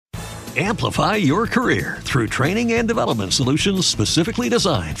Amplify your career through training and development solutions specifically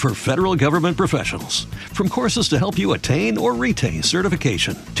designed for federal government professionals. From courses to help you attain or retain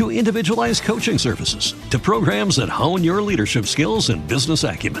certification, to individualized coaching services, to programs that hone your leadership skills and business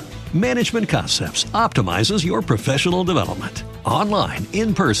acumen, Management Concepts optimizes your professional development. Online,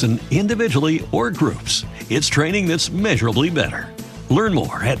 in person, individually, or groups, it's training that's measurably better. Learn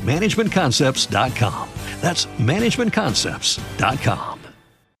more at managementconcepts.com. That's managementconcepts.com.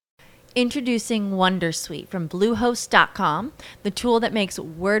 Introducing Wondersuite from Bluehost.com, the tool that makes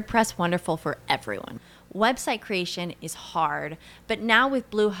WordPress wonderful for everyone. Website creation is hard, but now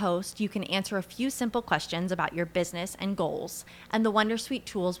with Bluehost, you can answer a few simple questions about your business and goals, and the Wondersuite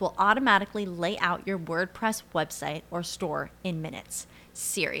tools will automatically lay out your WordPress website or store in minutes.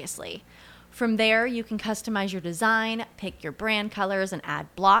 Seriously. From there, you can customize your design, pick your brand colors, and add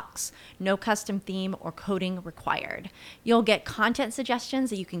blocks. No custom theme or coding required. You'll get content suggestions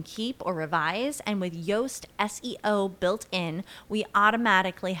that you can keep or revise, and with Yoast SEO built in, we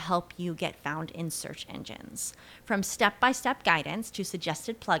automatically help you get found in search engines. From step-by-step guidance to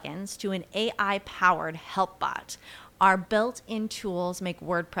suggested plugins to an AI-powered help bot, our built-in tools make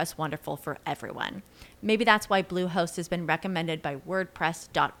WordPress wonderful for everyone. Maybe that's why Bluehost has been recommended by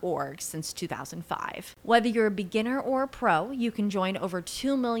WordPress.org since 2005. Whether you're a beginner or a pro, you can join over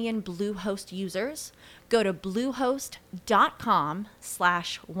 2 million Bluehost users. Go to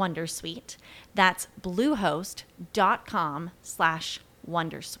bluehost.com/wondersuite. That's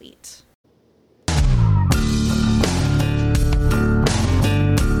bluehost.com/wondersuite.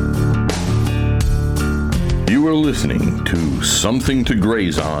 You are listening to Something to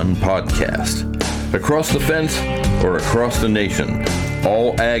Graze On podcast. Across the fence or across the nation,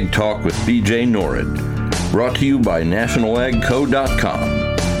 all ag talk with BJ Norrid. Brought to you by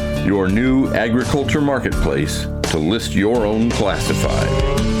nationalagco.com, your new agriculture marketplace to list your own classified.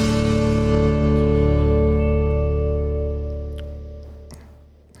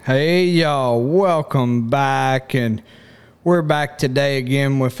 Hey y'all, welcome back, and we're back today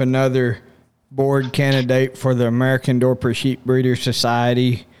again with another board candidate for the American Dorper Sheep Breeder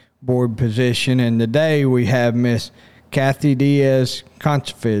Society board position, and today we have Miss Cathy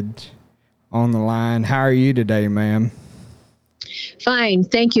Diaz-Khansefid on the line. How are you today, ma'am? Fine.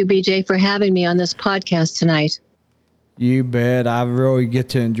 Thank you, BJ, for having me on this podcast tonight. You bet. I really get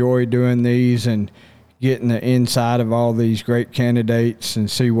to enjoy doing these and getting the inside of all these great candidates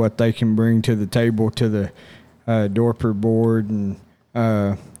and see what they can bring to the table to the Dorper board. And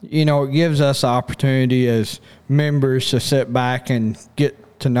it gives us opportunity as members to sit back and get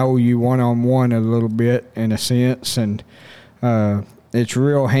to know you one-on-one a little bit, in a sense, and it's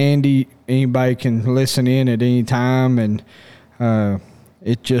real handy. Anybody can listen in at any time, and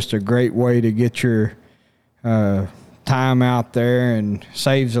it's just a great way to get your time out there, and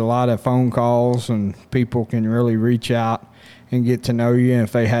saves a lot of phone calls, and people can really reach out and get to know you. And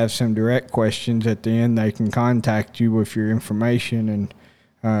if they have some direct questions at the end, they can contact you with your information.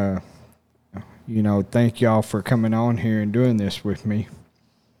 And thank y'all for coming on here and doing this with me.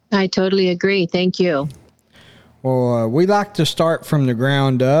 I totally agree. Thank you. Well, we like to start from the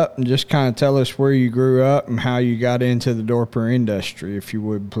ground up and just kind of tell us where you grew up and how you got into the Dorper industry, if you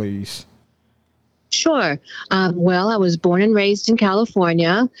would, please. Sure. Well, I was born and raised in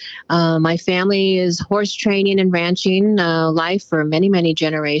California. My family is horse training and ranching life for many, many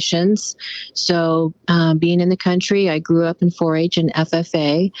generations. So being in the country, I grew up in 4-H and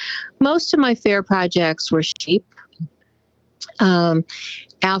FFA. Most of my fair projects were sheep.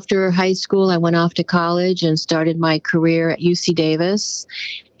 After high school, I went off to college and started my career at UC Davis,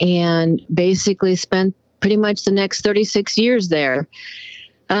 and basically spent pretty much the next 36 years there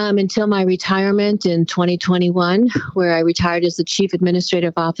until my retirement in 2021, where I retired as the Chief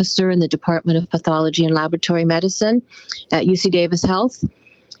Administrative Officer in the Department of Pathology and Laboratory Medicine at UC Davis Health.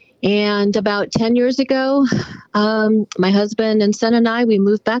 And about 10 years ago, my husband and son and I, we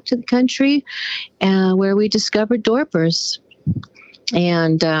moved back to the country where we discovered Dorpers.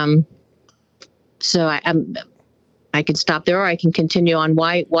 And so I can stop there, or I can continue on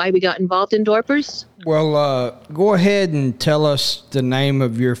why we got involved in Dorpers. Well, go ahead and tell us the name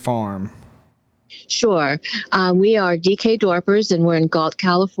of your farm. Sure. We are DK Dorpers, and we're in Galt,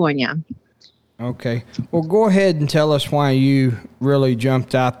 California. Okay. Well, go ahead and tell us why you really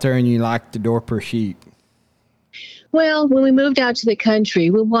jumped out there and you liked the Dorper sheep. Well, when we moved out to the country,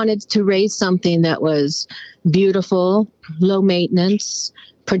 we wanted to raise something that was beautiful, low maintenance,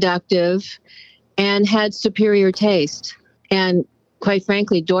 productive, and had superior taste. And quite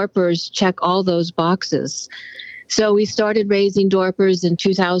frankly, Dorpers check all those boxes. So we started raising Dorpers in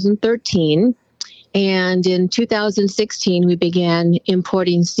 2013. And in 2016, we began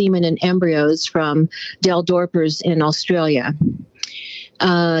importing semen and embryos from Del Dorpers in Australia.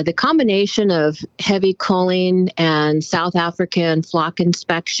 The combination of heavy culling and South African flock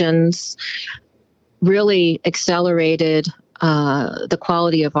inspections really accelerated the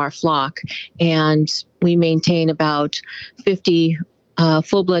quality of our flock. And we maintain about 50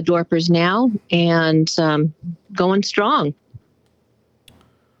 full-blood Dorpers now, and going strong.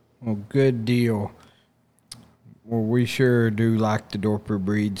 Well, good deal. Well, we sure do like the Dorper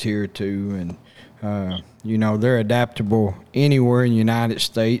breeds here too, and they're adaptable anywhere in the United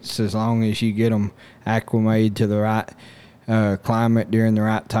States as long as you get them acclimated to the right climate during the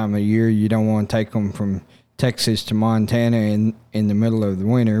right time of year. You don't want to take them from Texas to Montana in the middle of the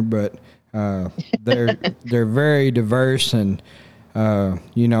winter, but they're very diverse, and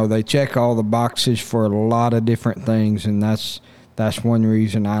they check all the boxes for a lot of different things, and that's one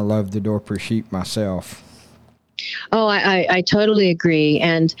reason I love the Dorper sheep myself. Oh, I totally agree.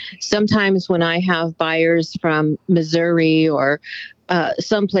 And sometimes when I have buyers from Missouri or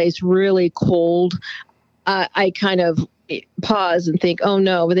someplace really cold, I kind of pause and think, oh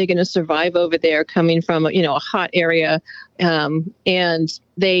no, are they going to survive over there coming from a hot area? And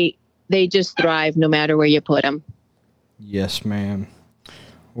they just thrive no matter where you put them. Yes, ma'am.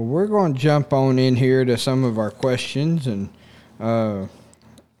 Well, we're going to jump on in here to some of our questions, and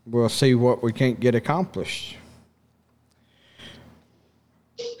we'll see what we can't get accomplished.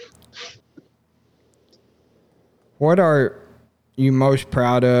 What are you most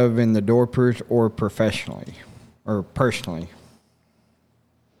proud of in the Dorpers or professionally or personally?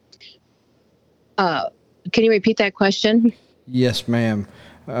 Can you repeat that question? Yes, ma'am.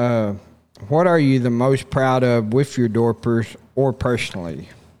 What are you the most proud of with your Dorpers or personally?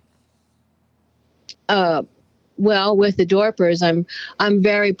 Well, with the Dorpers, I'm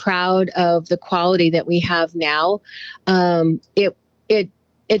very proud of the quality that we have now.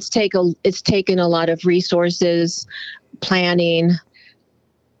 It's taken a lot of resources, planning,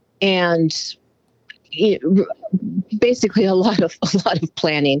 and basically a lot of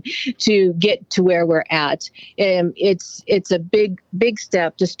planning to get to where we're at. It's a big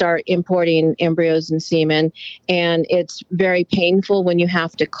step to start importing embryos and semen, and it's very painful when you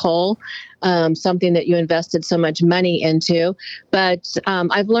have to cull something that you invested so much money into. But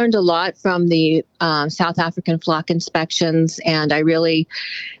I've learned a lot from the South African flock inspections, and I really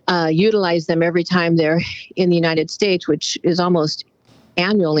utilize them every time they're in the United States, which is almost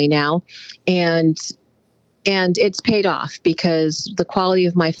annually now, and it's paid off because the quality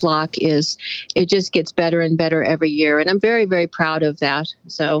of my flock it just gets better and better every year, and I'm very, very proud of that.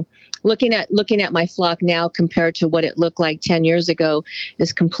 So looking at my flock now compared to what it looked like 10 years ago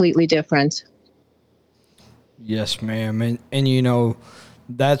is completely different. Yes, ma'am. And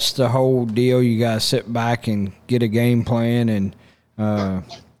that's the whole deal. You got to sit back and get a game plan and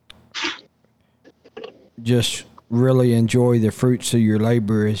just really enjoy the fruits of your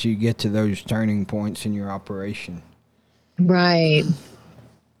labor as you get to those turning points in your operation. Right.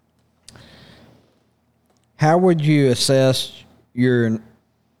 How would you assess your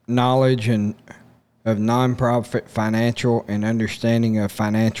knowledge of nonprofit financial and understanding of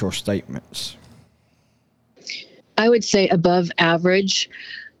financial statements? I would say above average.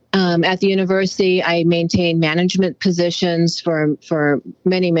 At the university, I maintained management positions for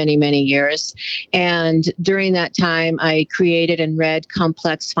many, many, many years. And during that time, I created and read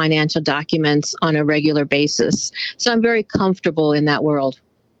complex financial documents on a regular basis. So I'm very comfortable in that world.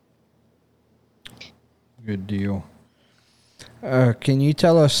 Good deal. Can you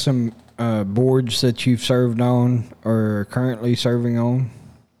tell us some boards that you've served on or are currently serving on?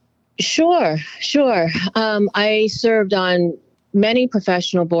 Sure. I served on many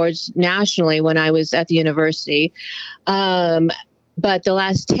professional boards nationally when I was at the university. But the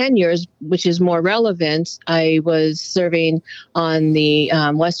last 10 years, which is more relevant, I was serving on the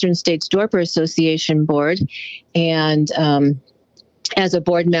Western States Dorper Association board, and as a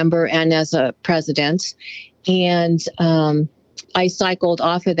board member and as a president. And I cycled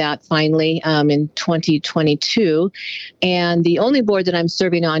off of that finally in 2022. And the only board that I'm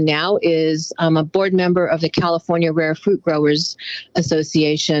serving on now is I'm a board member of the California Rare Fruit Growers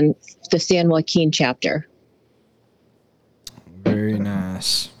Association, the San Joaquin chapter. Very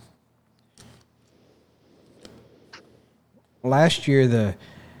nice. Last year, the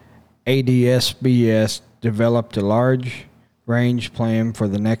ADSBS developed a large range plan for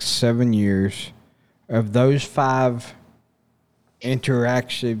the next 7 years. Of those 5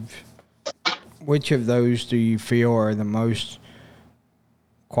 interactive, which of those do you feel are the most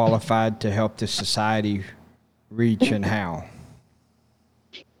qualified to help the society reach, and how?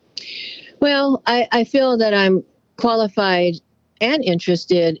 Well, I feel that I'm qualified and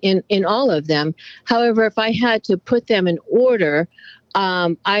interested in all of them. However, if I had to put them in order,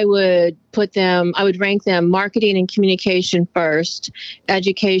 I would rank them marketing and communication first,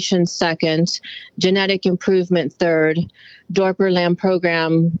 education second, genetic improvement third, Dorper Lamb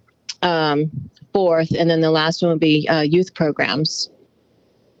program fourth, and then the last one would be youth programs.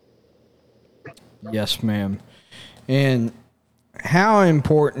 Yes, ma'am. And how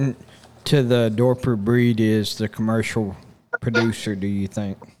important to the Dorper breed is the commercial producer, do you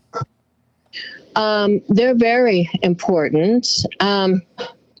think? They're very important.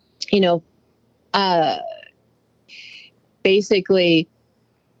 Basically,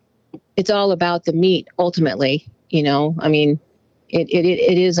 it's all about the meat ultimately. I mean,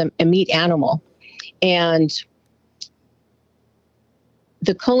 it is a meat animal. And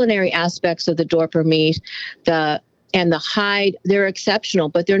the culinary aspects of the Dorper meat, and the hide, they're exceptional,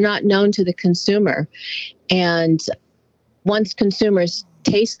 but they're not known to the consumer. And once consumers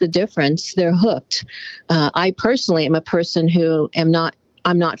taste the difference, they're hooked. I personally am a person who I'm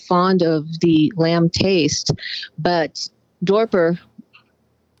not fond of the lamb taste, but Dorper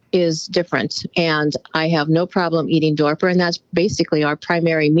is different, and I have no problem eating Dorper, and that's basically our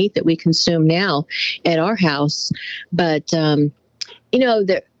primary meat that we consume now at our house. But the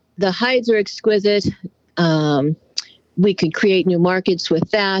hides are exquisite. We could create new markets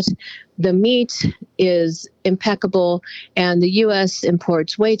with that. The meat is impeccable, and the U.S.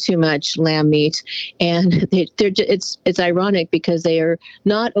 imports way too much lamb meat. And it's ironic because they are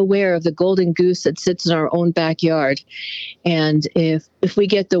not aware of the golden goose that sits in our own backyard. And if we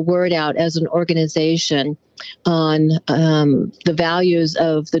get the word out as an organization on the values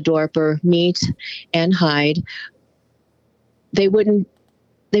of the Dorper meat and hide, they wouldn't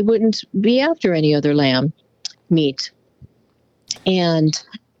be after any other lamb meat. And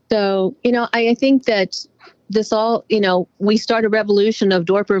so, I think that this all, we start a revolution of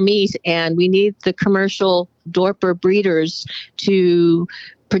Dorper meat, and we need the commercial Dorper breeders to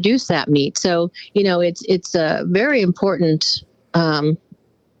produce that meat. So, it's a very important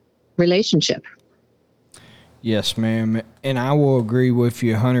relationship. Yes, ma'am. And I will agree with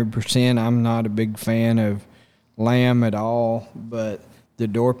you 100%. I'm not a big fan of lamb at all, but the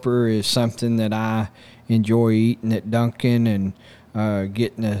Dorper is something that I enjoy eating at Dunkin' and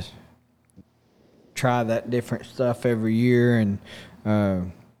getting to try that different stuff every year. And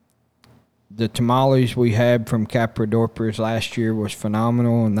the tamales we had from Capra Dorpers last year was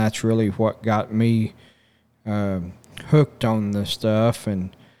phenomenal, and that's really what got me hooked on the stuff.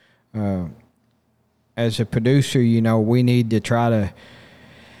 And as a producer, we need to try to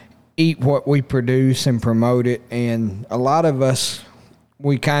eat what we produce and promote it. And a lot of us,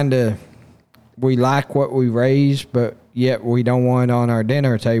 we like what we raise, but yet we don't want it on our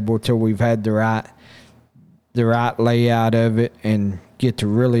dinner table till we've had the right layout of it and get to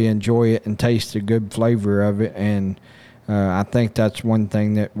really enjoy it and taste the good flavor of it. And I think that's one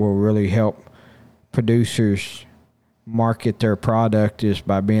thing that will really help producers market their product, is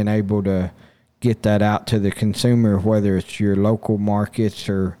by being able to get that out to the consumer, whether it's your local markets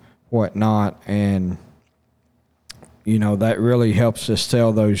or whatnot. And that really helps us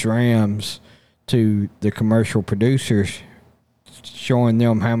sell those rams to the commercial producers, showing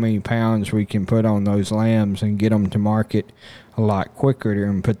them how many pounds we can put on those lambs and get them to market a lot quicker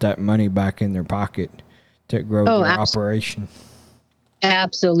and put that money back in their pocket to grow their operation.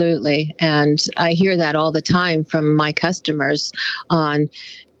 Absolutely. And I hear that all the time from my customers on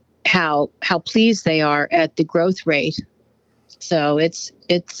how pleased they are at the growth rate. So it's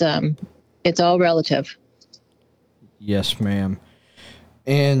all relative. Yes, ma'am.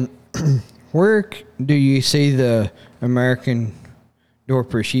 And where do you see the American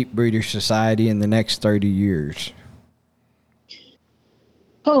Dorper Sheep Breeder Society in the next 30 years?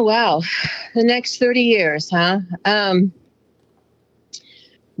 Oh, wow. The next 30 years, huh?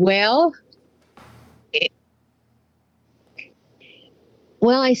 Well,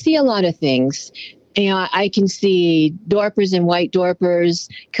 I see a lot of things. I can see Dorpers and white Dorpers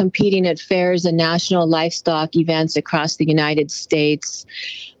competing at fairs and national livestock events across the United States,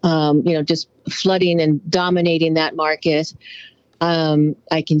 just flooding and dominating that market.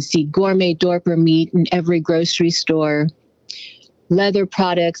 I can see gourmet Dorper meat in every grocery store, leather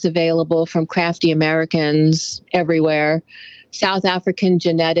products available from crafty Americans everywhere, South African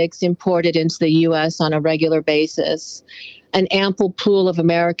genetics imported into the U.S. on a regular basis, an ample pool of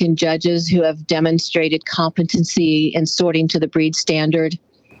American judges who have demonstrated competency in sorting to the breed standard,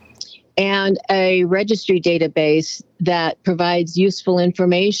 and a registry database that provides useful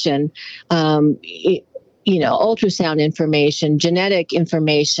information. ultrasound information, genetic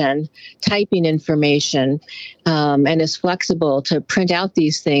information, typing information, and is flexible to print out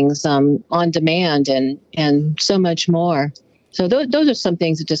these things on demand and so much more. So those are some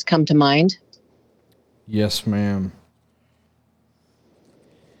things that just come to mind. Yes, ma'am.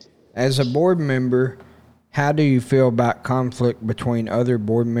 As a board member, how do you feel about conflict between other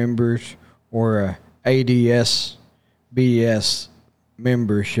board members or a ADSBS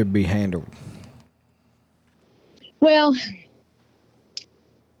member should be handled? Well,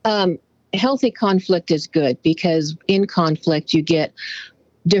 healthy conflict is good because in conflict you get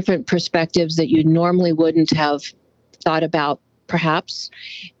different perspectives that you normally wouldn't have thought about, perhaps.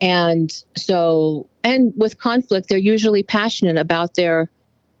 And with conflict, they're usually passionate about their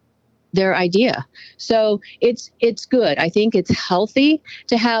idea. So it's good. I think it's healthy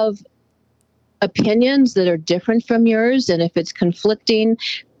to have opinions that are different from yours, and if it's conflicting,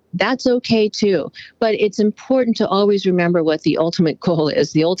 that's okay too. But it's important to always remember what the ultimate goal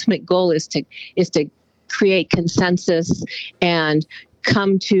is. The ultimate goal is to create consensus and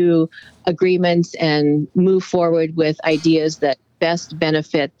come to agreements and move forward with ideas that best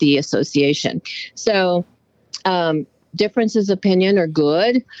benefit the association. So differences of opinion are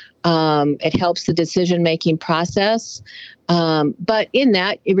good. It helps the decision-making process. But in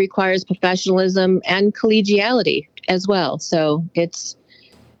that, it requires professionalism and collegiality as well. So it's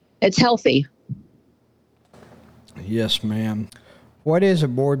healthy. Yes, ma'am. What is a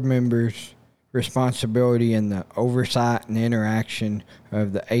board member's responsibility in the oversight and interaction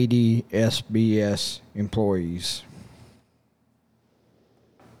of the ADSBS employees?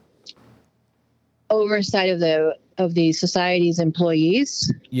 Oversight of the society's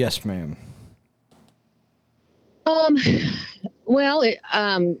employees? Yes, ma'am. Well,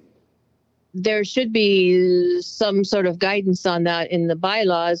 there should be some sort of guidance on that in the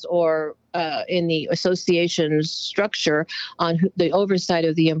bylaws or in the association's structure on the oversight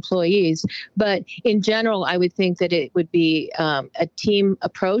of the employees. But in general, I would think that it would be a team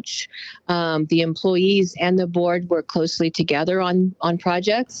approach. The employees and the board work closely together on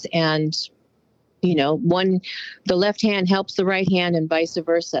projects, and the left hand helps the right hand and vice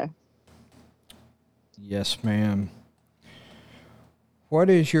versa. Yes, ma'am. What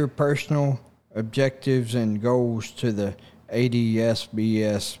is your personal objectives and goals to the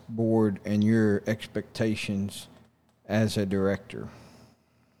ADSBS board and your expectations as a director?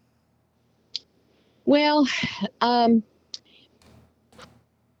 Well,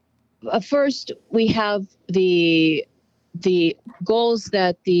 first we have the goals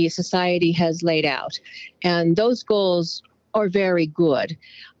that the society has laid out, and those goals are very good.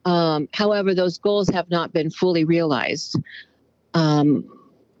 However, those goals have not been fully realized.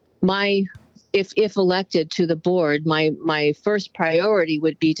 If elected to the board, my first priority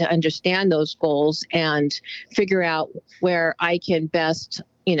would be to understand those goals and figure out where I can best,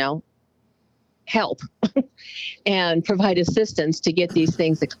 help and provide assistance to get these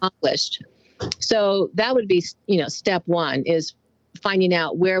things accomplished. So that would be, step one, is finding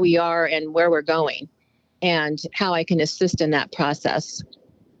out where we are and where we're going and how I can assist in that process.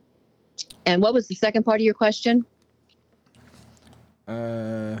 And what was the second part of your question?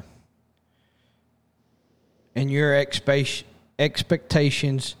 And your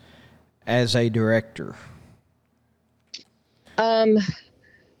expectations as a director?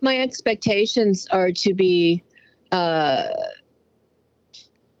 My expectations are to be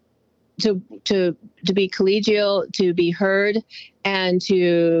to be collegial, to be heard, and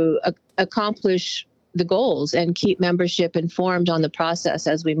to accomplish the goals and keep membership informed on the process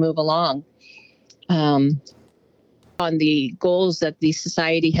as we move along. On the goals that the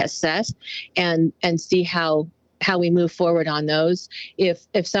society has set, and see how we move forward on those. If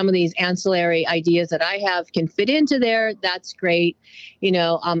some of these ancillary ideas that I have can fit into there, that's great.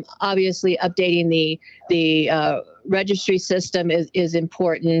 Obviously updating the registry system is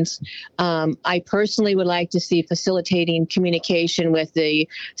important. I personally would like to see facilitating communication with the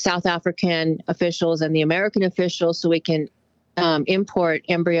South African officials and the American officials so we can import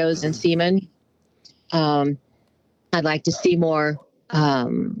embryos and semen. I'd like to see more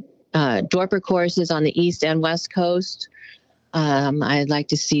Dorper courses on the East and West Coast. I'd like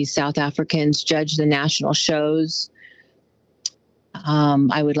to see South Africans judge the national shows.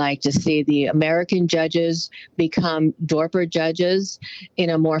 I would like to see the American judges become Dorper judges in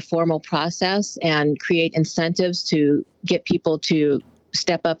a more formal process and create incentives to get people to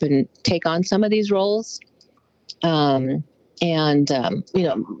step up and take on some of these roles. And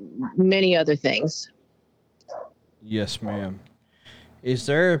many other things. Yes, ma'am. Is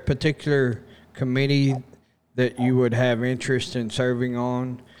there a particular committee that you would have interest in serving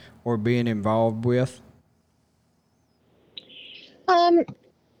on or being involved with?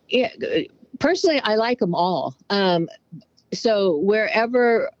 Yeah, personally, I like them all. So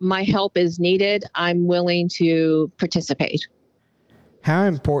wherever my help is needed, I'm willing to participate. How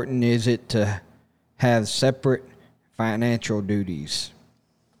important is it to have separate financial duties?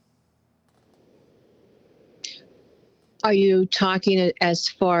 Are you talking as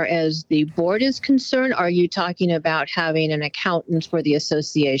far as the board is concerned? Or are you talking about having an accountant for the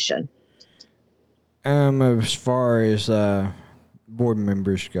association? As far as board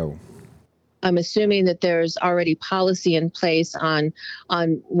members go. I'm assuming that there's already policy in place on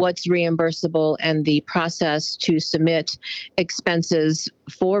what's reimbursable and the process to submit expenses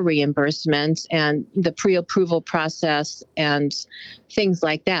for reimbursements and the pre-approval process and things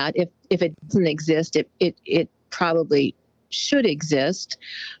like that. If it doesn't exist, it probably should exist.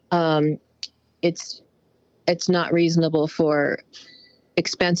 It's not reasonable for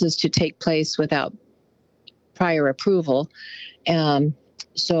expenses to take place without prior approval. But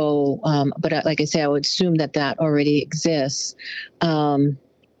like I say, I would assume that already exists. And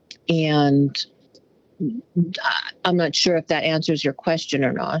I'm not sure if that answers your question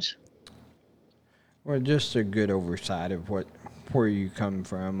or not. Well, just a good oversight of where you come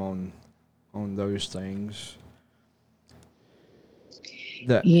from on those things.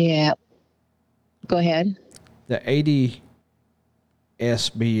 Yeah. Go ahead. The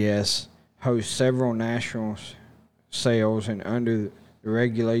ADSBS hosts several national sales and under the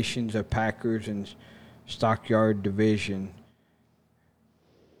regulations of Packers and Stockyard Division.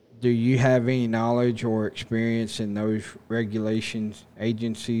 Do you have any knowledge or experience in those regulations,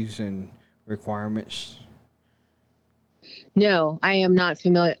 agencies, and requirements? No, I am not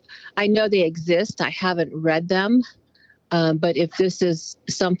familiar. I know they exist. I haven't read them. But if this is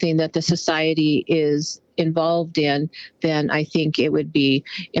something that the society is involved in, then I think it would be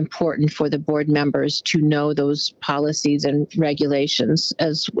important for the board members to know those policies and regulations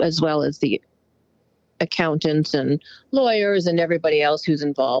as well as the accountants and lawyers and everybody else who's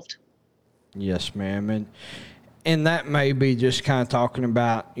involved. Yes, ma'am. And that may be just kind of talking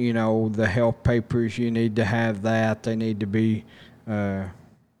about, the health papers. You need to have that. They need to be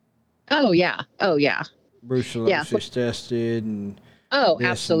Oh, yeah. brucellosis tested and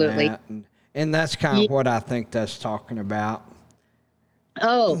absolutely. And that. And that's kind of what I think that's talking about.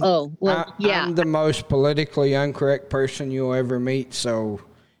 Well, yeah. I'm the most politically incorrect person you'll ever meet, so,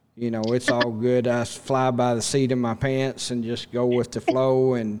 it's all good. I fly by the seat of my pants and just go with the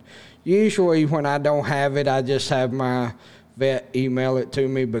flow. And usually when I don't have it, I just have my vet email it to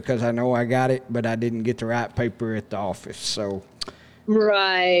me because I know I got it, but I didn't get the right paper at the office, so...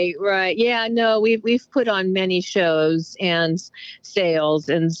 Right. Yeah, no, we've put on many shows and sales,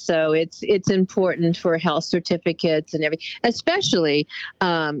 and so it's important for health certificates and everything, especially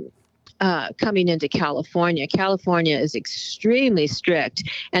coming into California. California is extremely strict,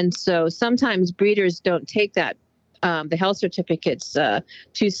 and so sometimes breeders don't take that the health certificates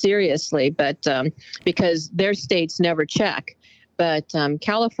too seriously, but because their states never check. But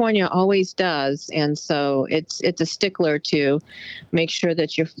California always does, and so it's a stickler to make sure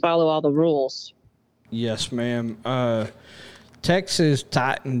that you follow all the rules. Yes, ma'am. Texas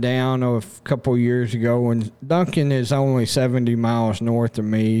tightened down a couple years ago, and Duncan is only 70 miles north of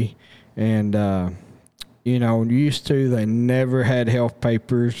me, and used to they never had health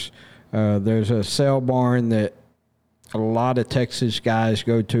papers. There's a sale barn that a lot of Texas guys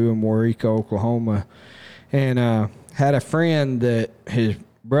go to in Waurika, Oklahoma, and had a friend that his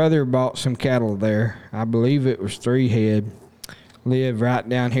brother bought some cattle there. I believe it was 3 head. Lived right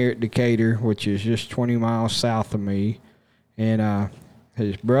down here at Decatur, which is just 20 miles south of me. And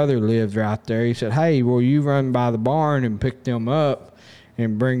his brother lived right there. He said, "Hey, will you run by the barn and pick them up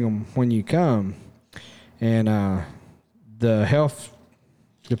and bring them when you come?" And the health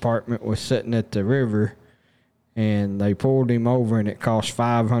department was sitting at the river, and they pulled him over, and it cost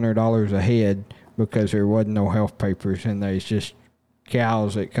 $500 a head, because there wasn't no health papers, and there's just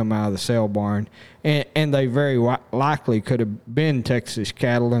cows that come out of the sale barn. And they very likely could have been Texas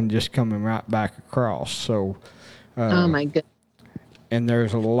cattle and just coming right back across. So, oh, my goodness. And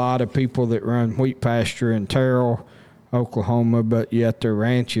there's a lot of people that run wheat pasture in Terrell, Oklahoma, but yet their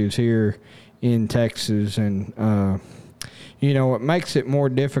ranches here in Texas. And, it makes it more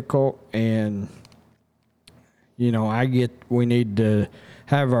difficult. And, we need to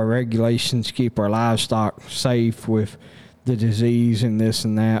have our regulations, keep our livestock safe with the disease and this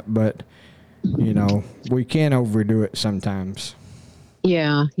and that, but we can overdo it sometimes.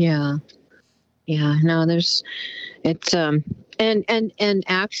 Yeah. No, it's and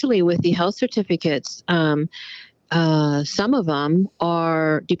actually with the health certificates, some of them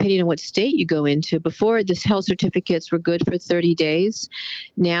are, depending on what state you go into. Before, the health certificates were good for 30 days.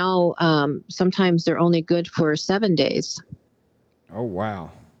 Now, sometimes they're only good for 7 days. Oh,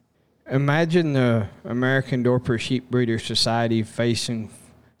 wow. Imagine the American Dorper Sheep Breeder Society facing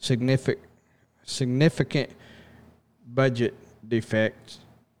significant budget defects.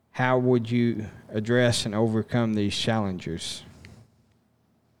 How would you address and overcome these challenges?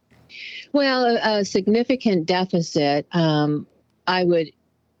 Well, a significant deficit, I would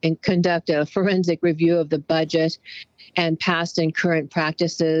conduct a forensic review of the budget and past and current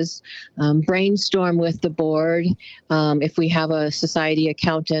practices, brainstorm with the board, if we have a society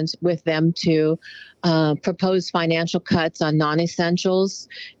accountant, with them to propose financial cuts on non-essentials,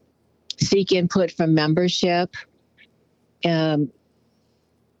 seek input from membership.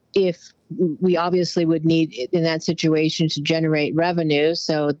 If we obviously would need, in that situation, to generate revenue.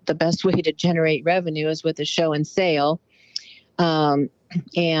 So the best way to generate revenue is with a show and sale. And,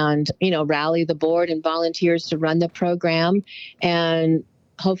 rally the board and volunteers to run the program. And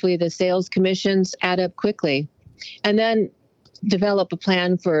hopefully the sales commissions add up quickly. And then develop a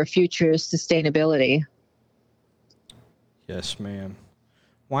plan for future sustainability. Yes, ma'am.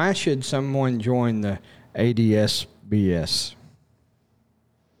 Why should someone join the ADSBS?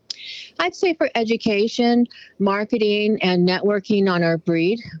 I'd say for education, marketing, and networking on our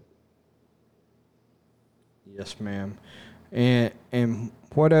breed. Yes, ma'am. And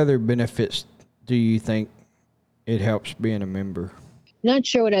what other benefits do you think it helps being a member? Not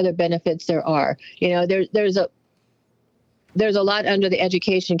sure what other benefits there are. There's a lot under the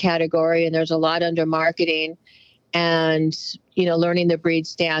education category, and there's a lot under marketing, and learning the breed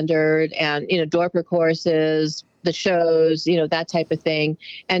standard, and Dorper courses, the shows, that type of thing,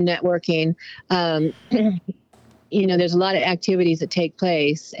 and networking. There's a lot of activities that take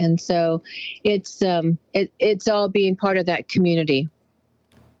place, and so it's all being part of that community.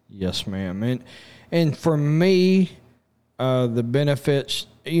 Yes, ma'am. And for me, the benefits,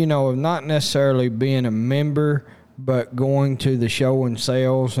 of not necessarily being a member, but going to the show and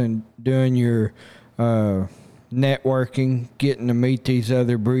sales and doing your networking, getting to meet these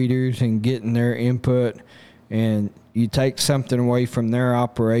other breeders and getting their input. And you take something away from their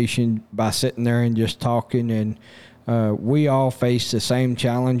operation by sitting there and just talking. And we all face the same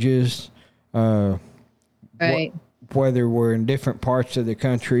challenges, right? Whether we're in different parts of the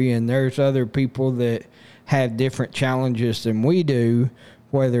country, and there's other people that have different challenges than we do,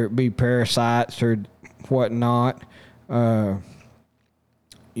 whether it be parasites or whatnot. That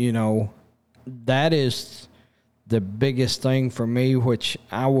is the biggest thing for me, which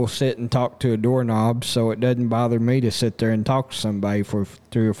I will sit and talk to a doorknob, so it doesn't bother me to sit there and talk to somebody for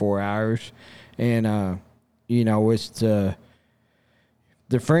 3 or 4 hours. And, it's the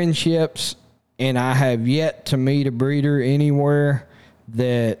friendships, and I have yet to meet a breeder anywhere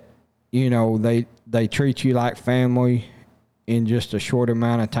that, they treat you like family in just a short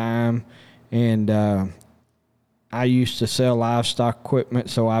amount of time. And I used to sell livestock equipment,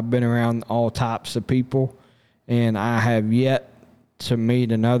 so I've been around all types of people. And I have yet to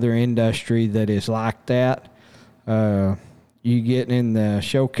meet another industry that is like that. You get in the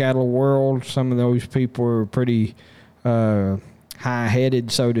show cattle world, some of those people are pretty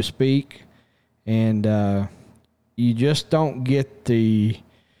high-headed, so to speak. And you just don't get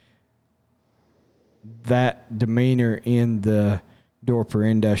that demeanor in the Dorper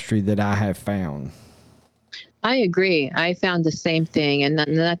industry that I have found. I agree. I found the same thing, and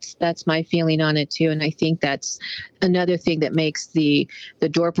that's my feeling on it too. And I think that's another thing that makes the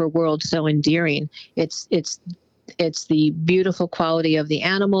Dorper world so endearing. It's the beautiful quality of the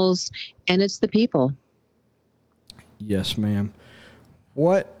animals, and it's the people. Yes, ma'am.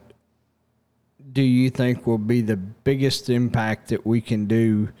 What do you think will be the biggest impact that we can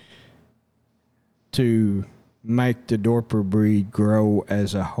do to make the Dorper breed grow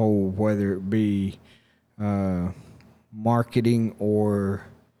as a whole, whether it be marketing or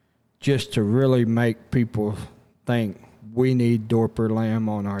just to really make people think we need Dorper lamb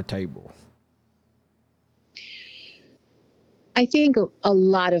on our table? I think a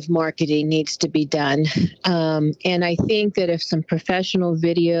lot of marketing needs to be done. And I think that if some professional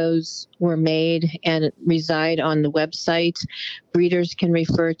videos were made and reside on the website, breeders can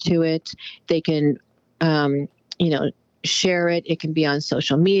refer to it. They can, share it. It can be on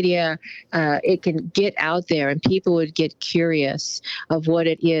social media. It can get out there, and people would get curious of what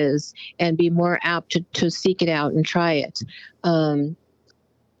it is and be more apt to seek it out and try it.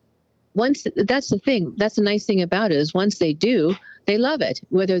 That's the thing. That's the nice thing about it, is once they do, they love it,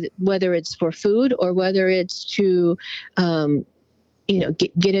 whether it's for food or whether it's to,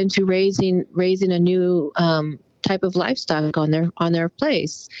 get into raising a new type type of livestock on their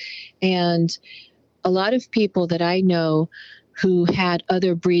place. And a lot of people that I know who had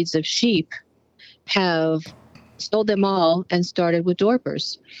other breeds of sheep have sold them all and started with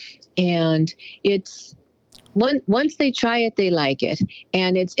Dorpers. And it's once they try it, they like it.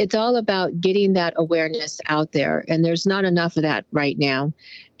 And it's all about getting that awareness out there. And there's not enough of that right now.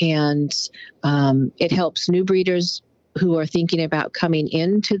 And it helps new breeders who are thinking about coming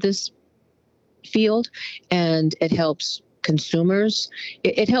into this field, and it helps consumers.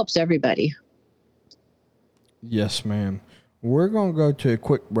 It helps everybody. Yes, ma'am. We're going to go to a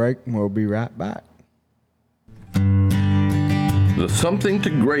quick break, and we'll be right back. The Something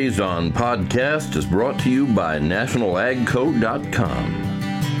to Graze On podcast is brought to you by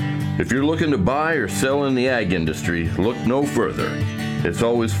NationalAgCo.com. If you're looking to buy or sell in the ag industry, look no further. It's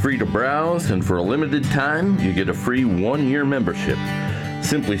always free to browse, and for a limited time, you get a free 1-year membership.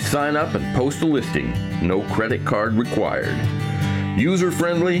 Simply sign up and post a listing. No credit card required.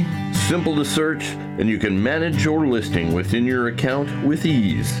 User-friendly, simple to search, and you can manage your listing within your account with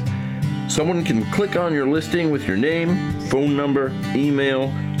ease. Someone can click on your listing with your name, phone number,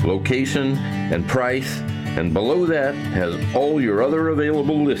 email, location, and price, and below that has all your other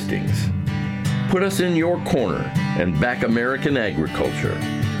available listings. Put us in your corner and back American agriculture.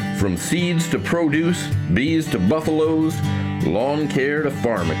 From seeds to produce, bees to buffaloes, lawn care to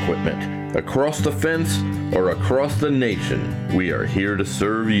farm equipment, across the fence or across the nation, we are here to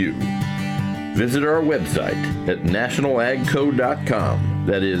serve you. Visit our website at NationalAgCo.com.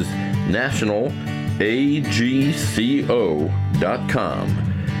 That is NationalAgCo.com.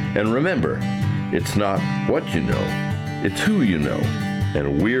 And remember, it's not what you know, it's who you know.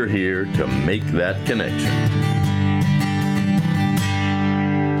 And we're here to make that connection.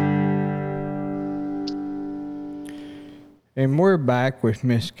 And we're back with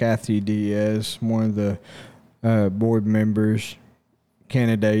Miss Cathy Diaz, one of the board members,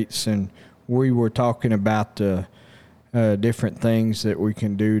 candidates, and we were talking about the different things that we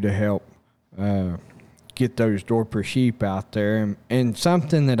can do to help get those Dorper sheep out there. And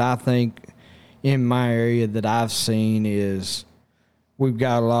something that I think in my area that I've seen is we've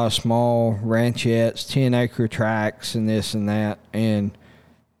got a lot of small ranchettes, 10-acre tracts and this and that, and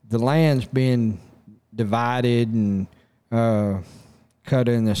the land's been divided and cut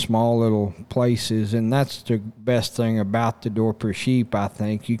into small little places, and that's the best thing about the Dorper sheep, I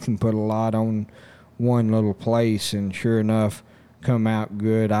think. You can put a lot on one little place and sure enough come out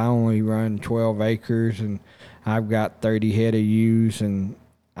good. I only run 12 acres and I've got 30 head of ewes, and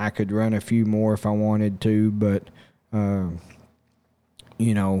I could run a few more if I wanted to, but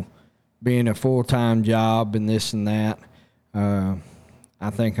you know, being a full-time job and this and that, I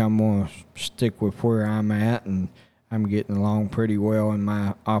think I'm going to stick with where I'm at, and I'm getting along pretty well in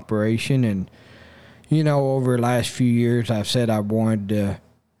my operation. And, you know, over the last few years, I've said I wanted to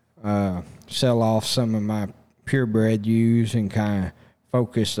sell off some of my purebred ewes and kind of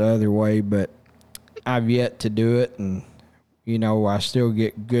focus the other way, but I've yet to do it. And, you know, I still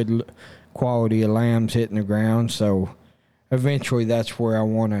get good quality of lambs hitting the ground, so eventually that's where I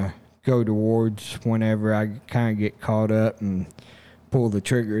want to go towards whenever I kind of get caught up and pull the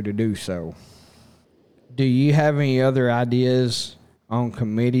trigger to do so. Do you have any other ideas on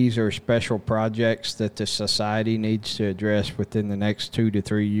committees or special projects that the society needs to address within the next 2 to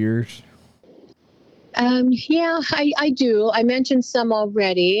 3 years? Yeah, I do. I mentioned some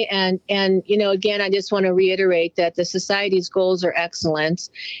already. And, you know, again, I just want to reiterate that the society's goals are excellent.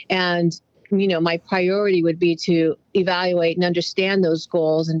 And, you know, my priority would be to evaluate and understand those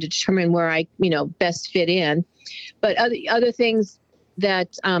goals and determine where I, you know, best fit in. But other things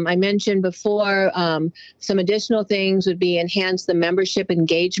that I mentioned before, some additional things would be enhance the membership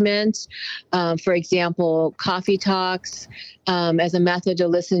engagement. For example, coffee talks as a method to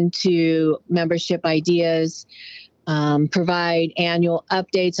listen to membership ideas, provide annual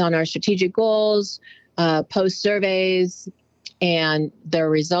updates on our strategic goals, post surveys and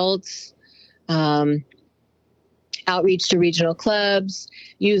their results, outreach to regional clubs,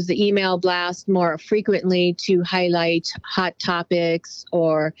 use the email blast more frequently to highlight hot topics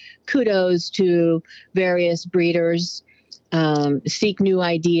or kudos to various breeders, seek new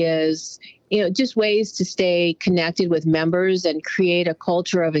ideas, you know, just ways to stay connected with members and create a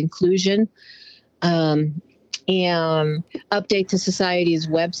culture of inclusion. And update the society's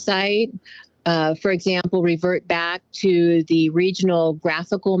website. For example, revert back to the regional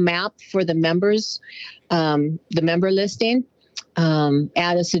graphical map for the members, the member listing,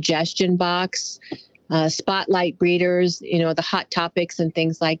 add a suggestion box, spotlight breeders, you know, the hot topics and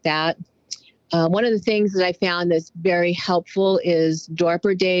things like that. One of the things that I found that's very helpful is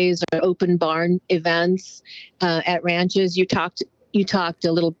Dorper days or open barn events at ranches. You talked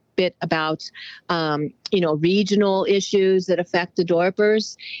a little bit about regional issues that affect the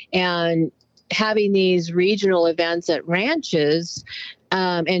Dorpers, and having these regional events at ranches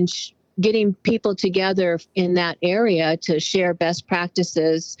and getting people together in that area to share best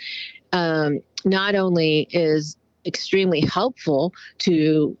practices not only is extremely helpful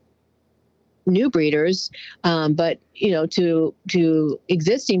to new breeders, but to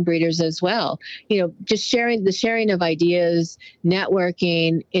existing breeders as well. Just sharing of ideas,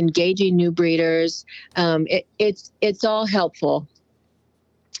 networking, engaging new breeders. It's all helpful.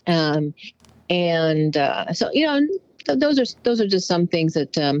 So those are just some things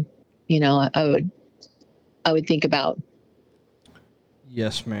that I would think about.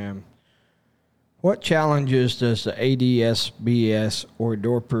 Yes, ma'am. What challenges does the ADSBS or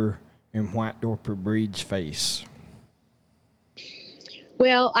Dorper and White Dorper breeds face?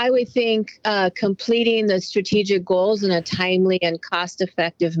 Well, I would think completing the strategic goals in a timely and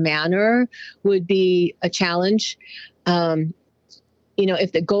cost-effective manner would be a challenge.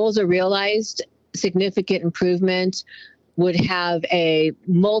 If the goals are realized, significant improvement would have a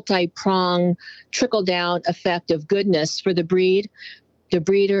multi-pronged trickle-down effect of goodness for the breed, the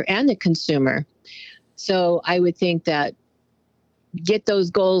breeder, and the consumer. So I would think that get those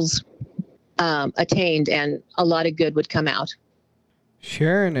goals attained and a lot of good would come out.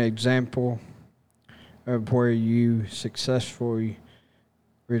 Share an example of where you successfully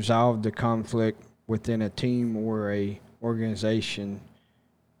resolved the conflict within a team or a organization.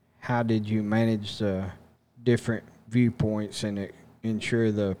 How did you manage the different viewpoints and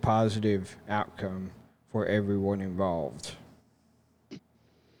ensure the positive outcome for everyone involved?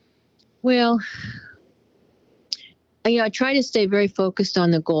 Well, I try to stay very focused on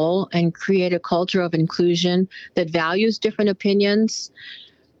the goal and create a culture of inclusion that values different opinions,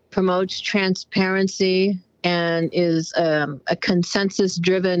 promotes transparency, and is a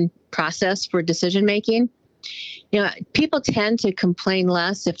consensus-driven process for decision-making. People tend to complain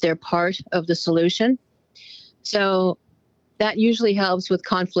less if they're part of the solution. So that usually helps with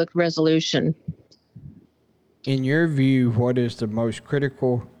conflict resolution. In your view, what is the most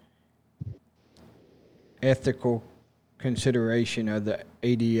critical ethical consideration of the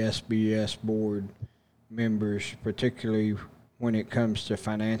ADSBS board members, particularly when it comes to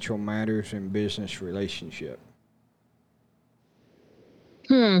financial matters and business relationship?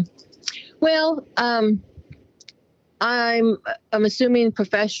 Well, I'm assuming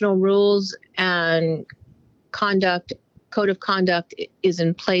professional rules and code of conduct is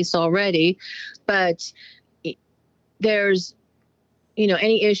in place already, but there's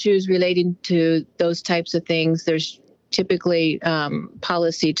any issues relating to those types of things, there's typically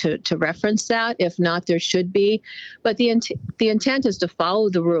policy to reference that. If not, there should be. But the intent is to follow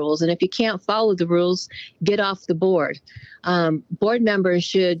the rules. And if you can't follow the rules, get off the board. Board members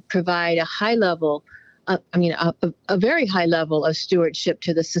should provide a high level, a very high level of stewardship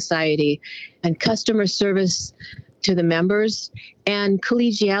to the society and customer service to the members and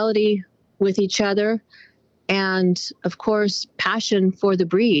collegiality with each other. And, of course, passion for the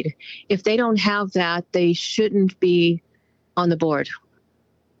breed. If they don't have that, they shouldn't be on the board.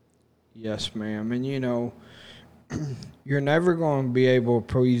 Yes, ma'am. And, you're never going to be able to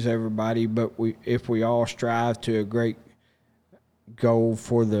please everybody, but if we all strive to a great goal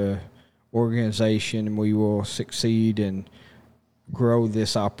for the organization, we will succeed and grow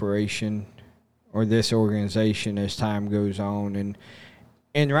this operation or this organization as time goes on.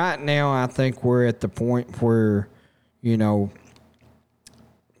 And right now, I think we're at the point where, Miss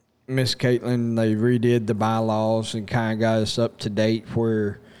Caitlin, they redid the bylaws and kind of got us up to date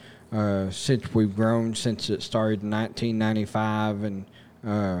where since we've grown since it started in 1995 and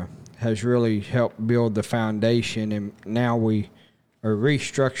has really helped build the foundation. And now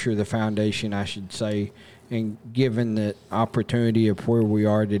restructure the foundation, I should say, and given the opportunity of where we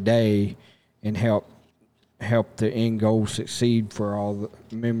are today and help the end goal succeed for all the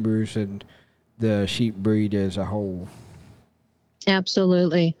members and the sheep breed as a whole.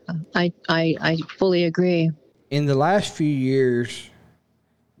 Absolutely. I fully agree. In the last few years,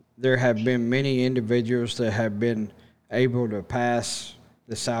 there have been many individuals that have been able to pass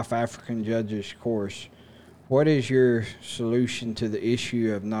the South African judges course. What is your solution to the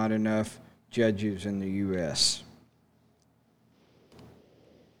issue of not enough judges in the U.S.?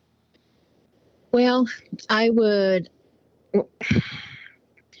 Well, I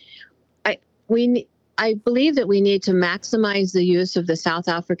believe that we need to maximize the use of the South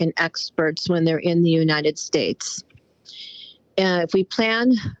African experts when they're in the United States. If we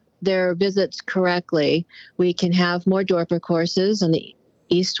plan their visits correctly, we can have more Dorper courses in the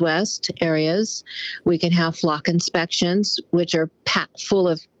east-west areas. We can have flock inspections, which are full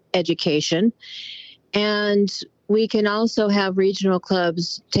of education. And we can also have regional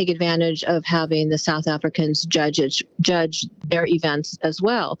clubs take advantage of having the South Africans judge their events as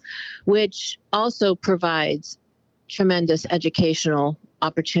well, which also provides tremendous educational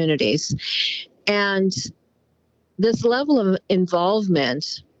opportunities. And this level of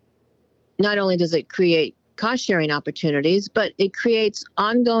involvement, not only does it create cost-sharing opportunities, but it creates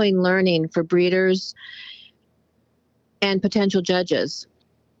ongoing learning for breeders and potential judges.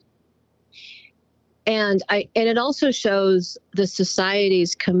 And it also shows the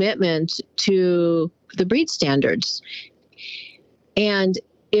society's commitment to the breed standards. And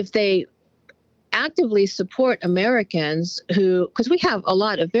if they actively support Americans because we have a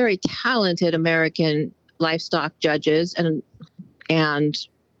lot of very talented American livestock judges and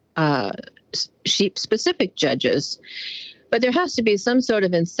sheep-specific judges, but there has to be some sort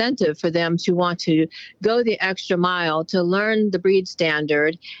of incentive for them to want to go the extra mile to learn the breed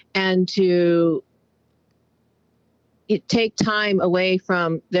standard and to take time away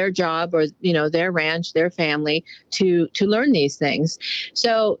from their job or their ranch, their family to learn these things.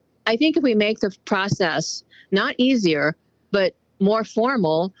 So I think if we make the process not easier but more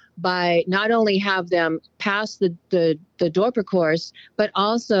formal by not only have them pass the Dorper course, but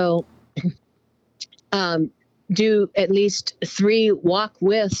also do at least 3 walk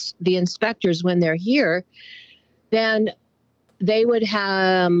with the inspectors when they're here, then they would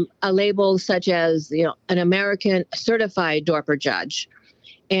have a label such as, an American certified Dorper judge.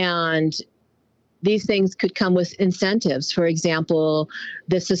 And these things could come with incentives. For example,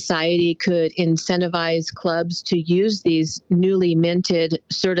 the society could incentivize clubs to use these newly minted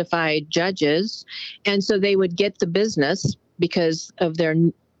certified judges. And so they would get the business because of their,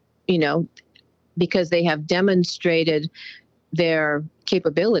 because they have demonstrated their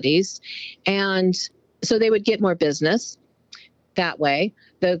capabilities. And so they would get more business that way.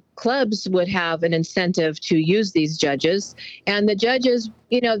 The clubs would have an incentive to use these judges, and the judges,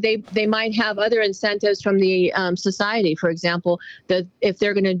 they might have other incentives from the society. For example, if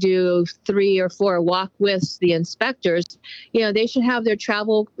they're going to do 3 or 4 walk with the inspectors, they should have their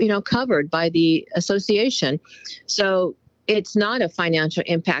travel, covered by the association. So it's not a financial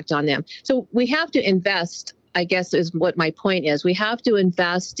impact on them. So we have to invest, I guess is what my point is. We have to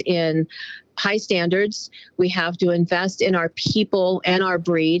invest in high standards. We have to invest in our people and our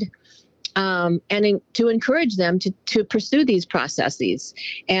breed, and to encourage them to pursue these processes.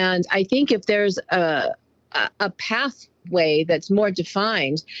 And I think if there's a pathway that's more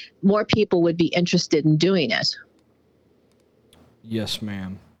defined, more people would be interested in doing it. Yes,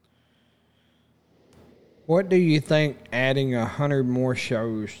 ma'am. What do you think adding 100 more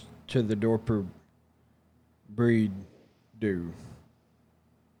shows to the Dorper breed do?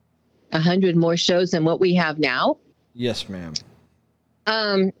 100 more shows than what we have now? Yes, ma'am.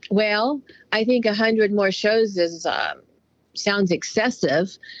 Well, I think 100 more shows sounds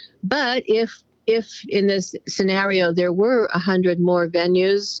excessive, but if in this scenario there were 100 more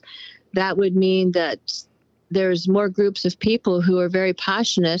venues, that would mean that there's more groups of people who are very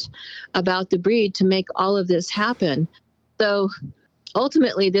passionate about the breed to make all of this happen. So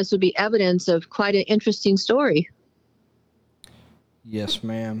ultimately, this would be evidence of quite an interesting story. Yes,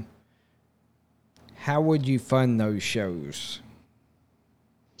 ma'am. How would you fund those shows?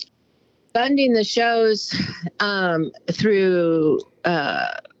 Funding the shows through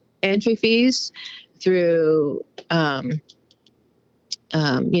entry fees, through the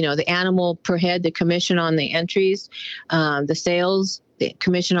animal per head, the commission on the entries, the sales, the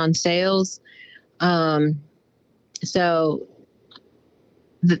commission on sales. So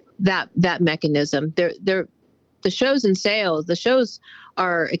that mechanism, the shows and sales, the shows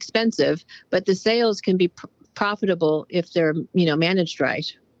are expensive, but the sales can be profitable if they're managed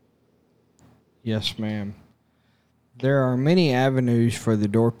right. Yes, ma'am. There are many avenues for the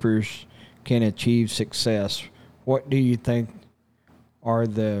Dorpers can achieve success. What do you think are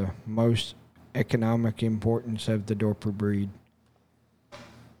the most economic importance of the Dorper breed?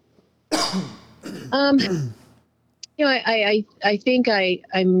 I think I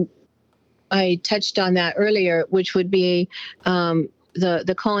touched on that earlier, which would be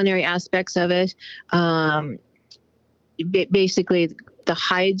the culinary aspects of it. Basically, the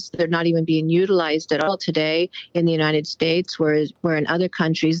hides, they're not even being utilized at all today in the United States, where in other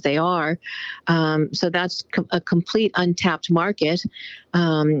countries they are. So that's a complete untapped market.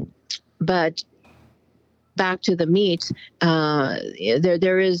 But back to the meat,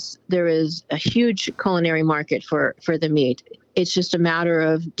 there is a huge culinary market for the meat. It's just a matter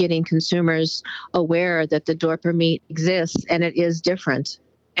of getting consumers aware that the Dorper meat exists and it is different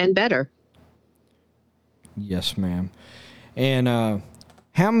and better. Yes, ma'am. And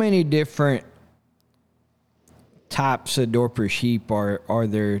how many different types of Dorper sheep are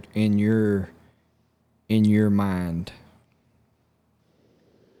there in your mind?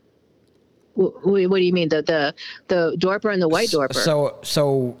 What do you mean? The Dorper and the white Dorper?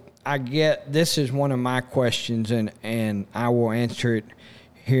 So I get, this is one of my questions, and I will answer it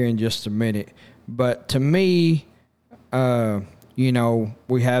here in just a minute. But to me,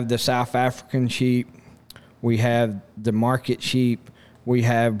 we have the South African sheep, we have the market sheep, we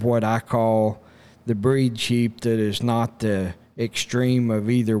have what I call the breed sheep that is not the extreme of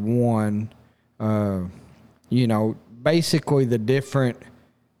either one. Basically the different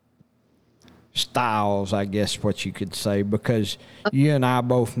styles, I guess what you could say, because you and I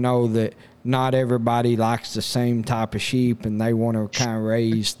both know that not everybody likes the same type of sheep, and they want to kind of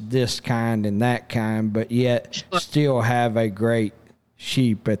raise this kind and that kind, but yet still have a great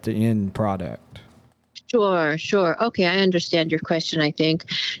sheep at the end product. Sure. Okay, I understand your question, I think.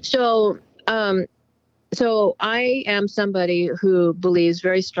 So I am somebody who believes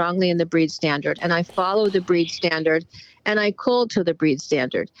very strongly in the breed standard, and I follow the breed standard, and I cull to the breed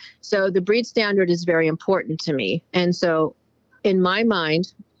standard. So the breed standard is very important to me. And so in my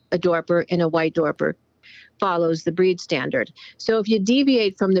mind, a Dorper and a white Dorper follows the breed standard. So if you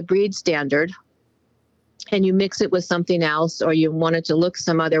deviate from the breed standard and you mix it with something else, or you want it to look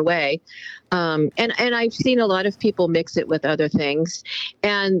some other way, and I've seen a lot of people mix it with other things,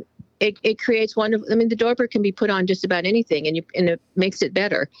 and it creates wonderful. I mean, the Dorper can be put on just about anything, and it makes it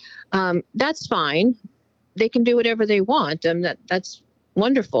better. That's fine. They can do whatever they want. That's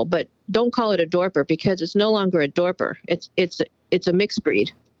wonderful. But don't call it a Dorper, because it's no longer a Dorper. It's a mixed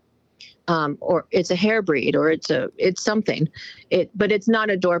breed, or it's a hair breed, or it's something. But it's not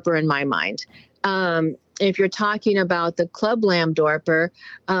a Dorper in my mind. If you're talking about the Club Lamb Dorper,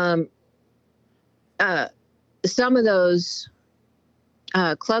 some of those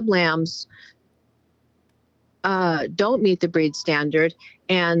Club Lambs don't meet the breed standard,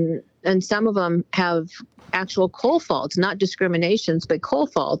 and some of them have actual coal faults, not discriminations, but coal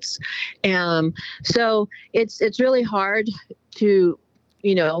faults. So it's really hard to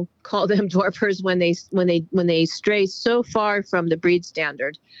call them Dorpers when they stray so far from the breed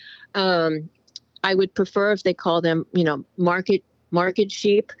standard. I would prefer if they call them market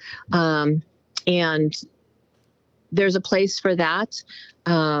sheep, and there's a place for that.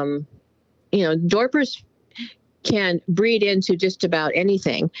 Dorpers can breed into just about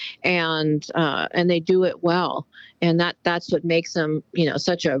anything, and they do it well, and that's what makes them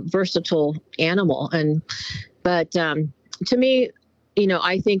such a versatile animal. But to me,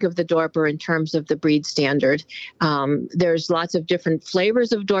 I think of the Dorper in terms of the breed standard. There's lots of different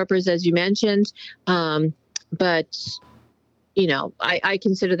flavors of Dorpers, as you mentioned, but I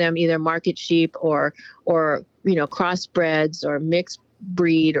consider them either market sheep or crossbreds or mixed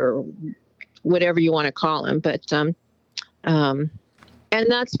breed or whatever you want to call them. But and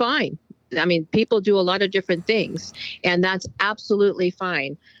that's fine. I mean, people do a lot of different things, and that's absolutely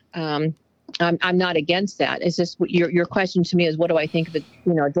fine. I'm not against that. It's just your question to me is, what do I think of a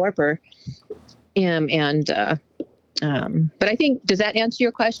Dorper? But I think, does that answer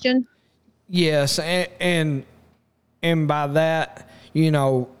your question? Yes, and by that,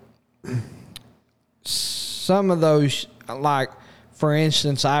 some of those, like for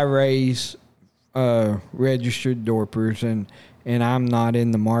instance, I raise registered Dorpers, and I'm not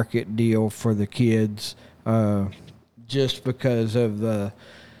in the market deal for the kids, just because of the,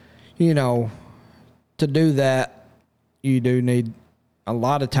 to do that, you do need, a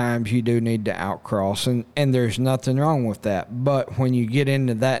lot of times you do need to outcross, and there's nothing wrong with that. But when you get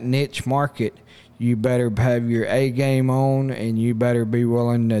into that niche market, you better have your A game on, and you better be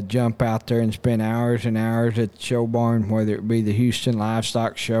willing to jump out there and spend hours and hours at the show barn, whether it be the Houston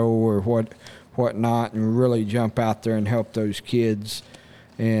Livestock Show or whatnot, and really jump out there and help those kids.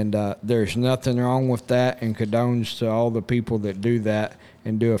 And there's nothing wrong with that, and condones to all the people that do that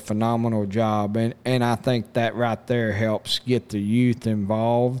and do a phenomenal job. And I think that right there helps get the youth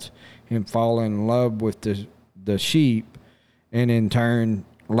involved and fall in love with the sheep, and in turn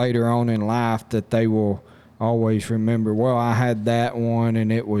later on in life that they will always remember, well, I had that one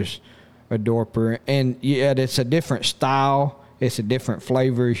and it was a Dorper. And yet it's a different style, it's a different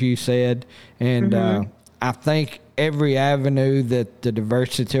flavor, as you said. And I think every avenue that the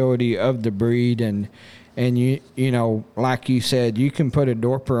versatility of the breed, and you like you said, you can put a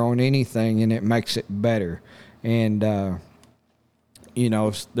Dorper on anything and it makes it better. And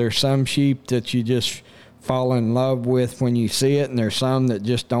there's some sheep that you just fall in love with when you see it, and there's some that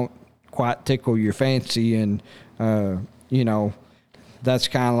just don't quite tickle your fancy. And that's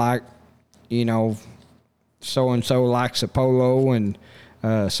kind of like, so-and-so likes a polo and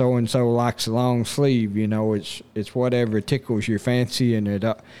so-and-so likes a long sleeve. It's whatever tickles your fancy, and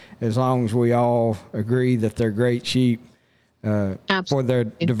as long as we all agree that they're great sheep for their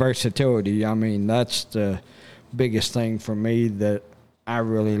versatility. I mean, that's the biggest thing for me that I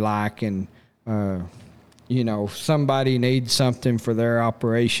really like. And somebody needs something for their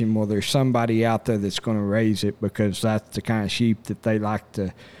operation. Well, there's somebody out there that's going to raise it, because that's the kind of sheep that they like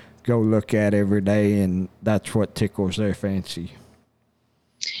to go look at every day, and that's what tickles their fancy.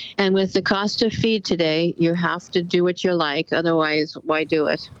 And with the cost of feed today, you have to do what you like. Otherwise, why do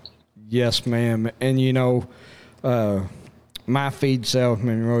it? Yes, ma'am. And, my feed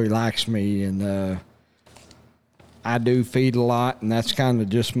salesman really likes me, and I do feed a lot, and that's kind of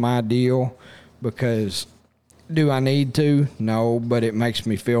just my deal, because do I need to? No, but it makes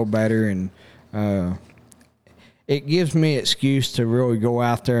me feel better, and it gives me an excuse to really go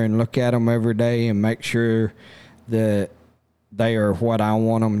out there and look at them every day and make sure that they are what I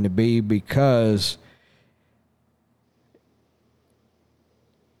want them to be, because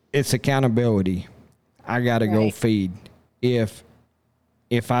it's accountability. I got to go feed. If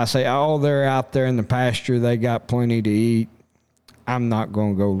I say, oh, they're out there in the pasture, they got plenty to eat, I'm not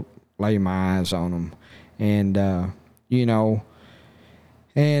going to go lay my eyes on them. And,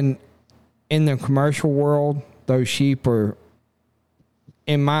 and in the commercial world, those sheep are,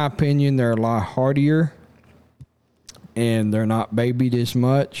 in my opinion, they're a lot hardier, and they're not babied as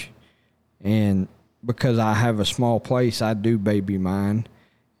much. And because I have a small place, I do baby mine.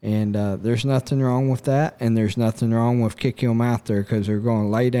 And there's nothing wrong with that, and there's nothing wrong with kicking them out there, because they're going to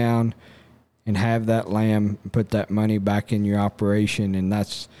lay down and have that lamb and put that money back in your operation. And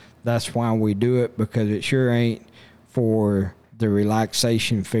that's why we do it, because it sure ain't for the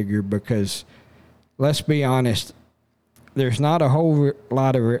relaxation figure. Because let's be honest, there's not a whole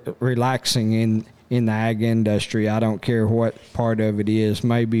lot of relaxing in the ag industry. I don't care what part of it is.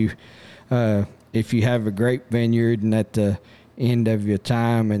 Maybe if you have a grape vineyard and at the end of your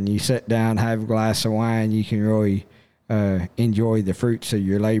time and you sit down, have a glass of wine, you can really enjoy the fruits of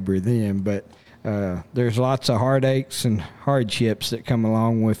your labor then. But there's lots of heartaches and hardships that come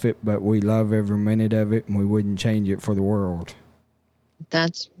along with it, but we love every minute of it, and we wouldn't change it for the world.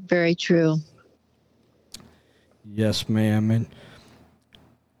 That's very true. Yes, ma'am. And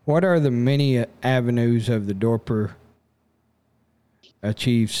what are the many avenues of the Dorper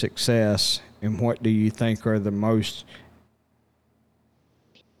achieve success, and what do you think are the most?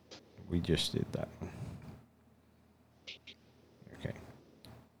 We just did that one. Okay.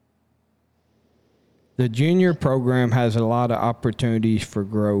 The junior program has a lot of opportunities for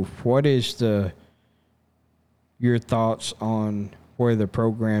growth. What is your thoughts on where the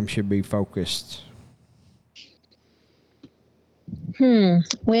program should be focused?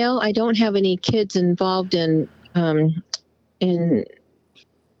 Well, I don't have any kids involved in 4-H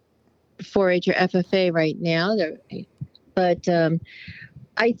or FFA right now, but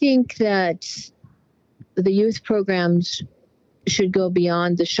I think that the youth programs should go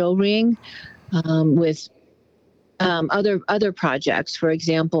beyond the show ring with other projects. For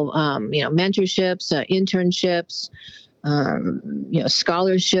example, mentorships, internships,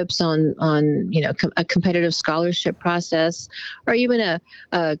 scholarships on a competitive scholarship process, or even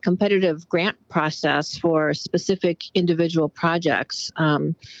a competitive grant process for specific individual projects.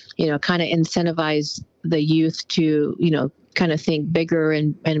 Kind of incentivize the youth to kind of think bigger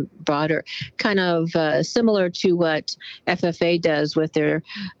and broader, kind of similar to what FFA does with their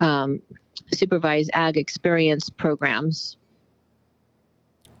supervised ag experience programs.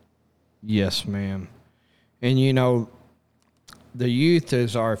 Yes, ma'am. And the youth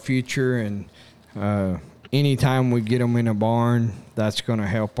is our future, and anytime we get them in a barn, that's going to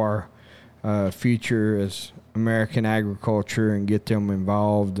help our future as American agriculture, and get them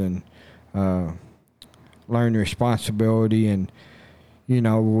involved and learn responsibility. And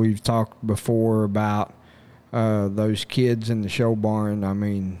we've talked before about those kids in the show barn. I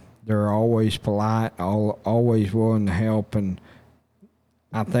mean, they're always polite, always willing to help, and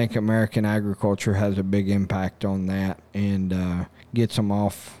I think American agriculture has a big impact on that, and gets them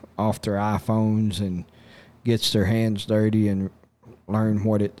off their iPhones and gets their hands dirty and learn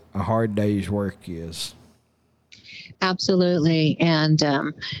what a hard day's work is. Absolutely. And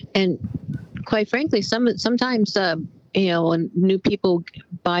quite frankly, sometimes when new people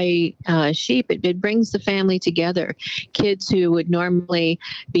buy sheep, it brings the family together. Kids who would normally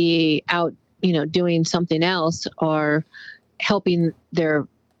be out, doing something else, or helping their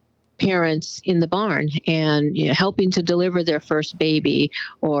parents in the barn and helping to deliver their first baby,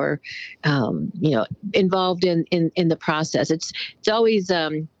 or involved in the process. It's always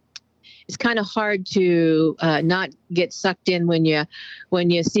it's kind of hard to not get sucked in when you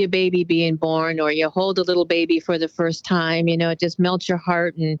see a baby being born, or you hold a little baby for the first time. It just melts your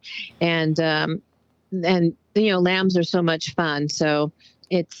heart, and lambs are so much fun. So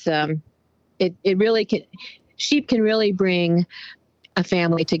it's it really can. Sheep can really bring a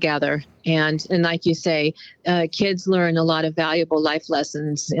family together, and like you say, kids learn a lot of valuable life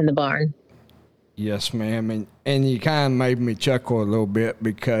lessons in the barn. Yes, ma'am, and you kind of made me chuckle a little bit,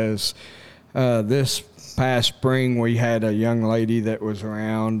 because this past spring we had a young lady that was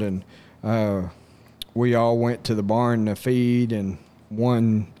around, and we all went to the barn to feed, and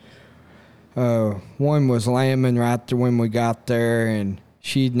one was lambing right when we got there, and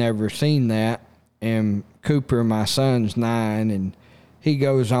she'd never seen that. And Cooper, my son's 9, and he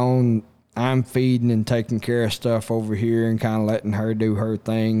goes on, I'm feeding and taking care of stuff over here and kind of letting her do her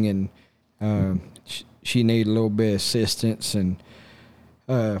thing, and she needed a little bit of assistance. And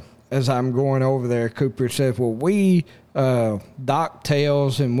as I'm going over there, Cooper says, well, we dock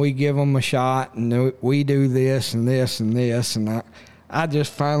tails and we give them a shot, and we do this and this and this. And I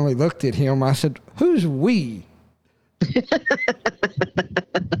just finally looked at him. I said, who's we?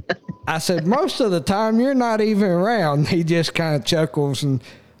 I said, most of the time you're not even around. He just kind of chuckles. And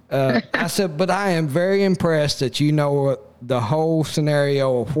I said, but I am very impressed that you know the whole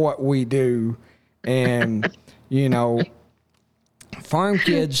scenario of what we do. And, farm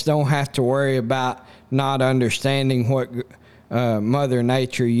kids don't have to worry about not understanding what Mother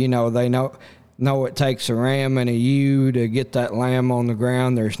Nature, they know it takes a ram and a ewe to get that lamb on the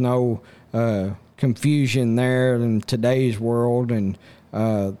ground. There's no confusion there in today's world. And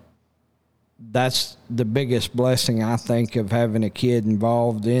that's the biggest blessing, I think, of having a kid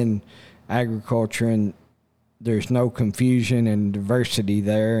involved in agriculture, and there's no confusion and diversity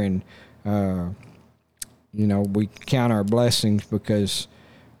there. And we count our blessings because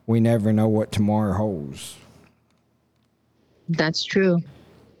we never know what tomorrow holds. That's true.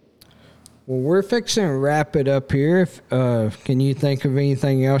 Well, we're fixing to wrap it up here. Can you think of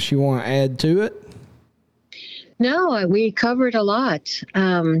anything else you want to add to it? No, we covered a lot,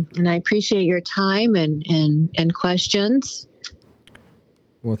 and I appreciate your time and questions.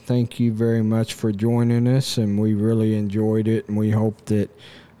 Well, thank you very much for joining us, and we really enjoyed it, and we hope that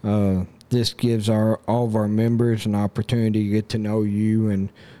this gives all of our members an opportunity to get to know you and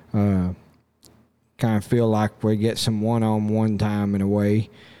kind of feel like we get some one-on-one time in a way.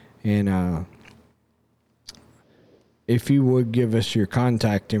 And if you would give us your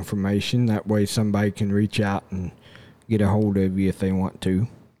contact information, that way somebody can reach out and get a hold of you if they want to.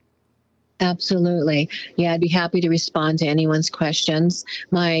 Absolutely. Yeah, I'd be happy to respond to anyone's questions.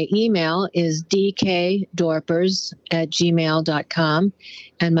 My email is dkdorpers@gmail.com,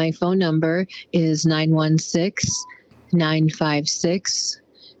 and my phone number is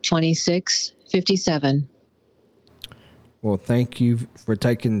 916-956-2657. Well, thank you for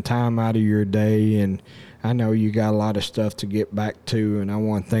taking time out of your day, and I know you got a lot of stuff to get back to, and I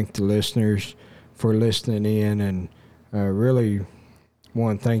want to thank the listeners for listening in, and really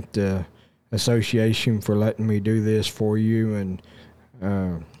want to thank the association for letting me do this for you. And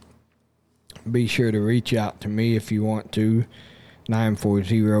be sure to reach out to me if you want to,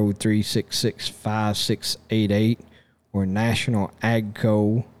 940-366-5688, or National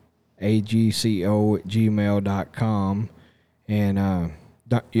Agco, agco@gmail.com. And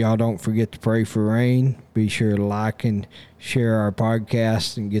y'all don't forget to pray for rain. Be sure to like and share our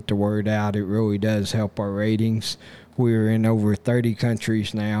podcast and get the word out. It really does help our ratings. We're in over 30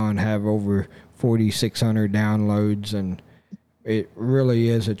 countries now and have over 4,600 downloads, and it really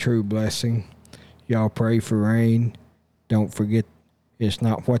is a true blessing. Y'all pray for rain. Don't forget, it's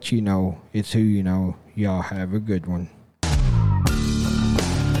not what you know, it's who you know. Y'all have a good one.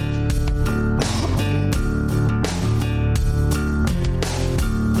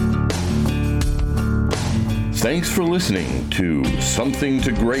 Thanks for listening to Something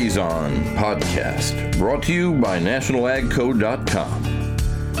to Graze On podcast, brought to you by NationalAgCo.com.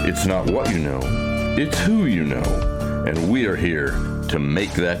 It's not what you know, it's who you know, and we are here to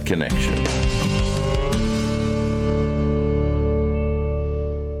make that connection.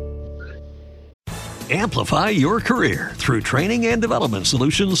 Amplify your career through training and development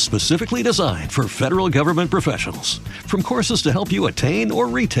solutions specifically designed for federal government professionals. From courses to help you attain or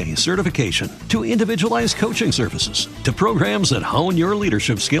retain certification, to individualized coaching services, to programs that hone your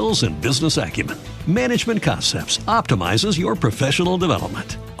leadership skills and business acumen, Management Concepts optimizes your professional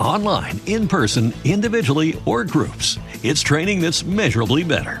development. Online, in person, individually, or groups, it's training that's measurably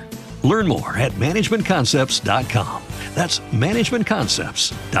better. Learn more at managementconcepts.com. That's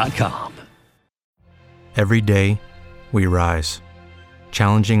managementconcepts.com. Every day, we rise,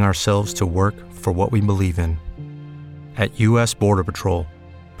 challenging ourselves to work for what we believe in. At U.S. Border Patrol,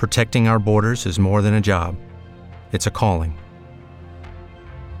 protecting our borders is more than a job. It's a calling.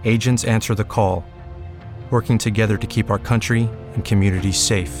 Agents answer the call, working together to keep our country and communities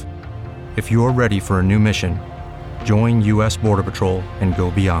safe. If you're ready for a new mission, join U.S. Border Patrol and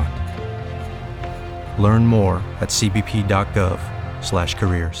go beyond. Learn more at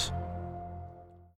cbp.gov/careers.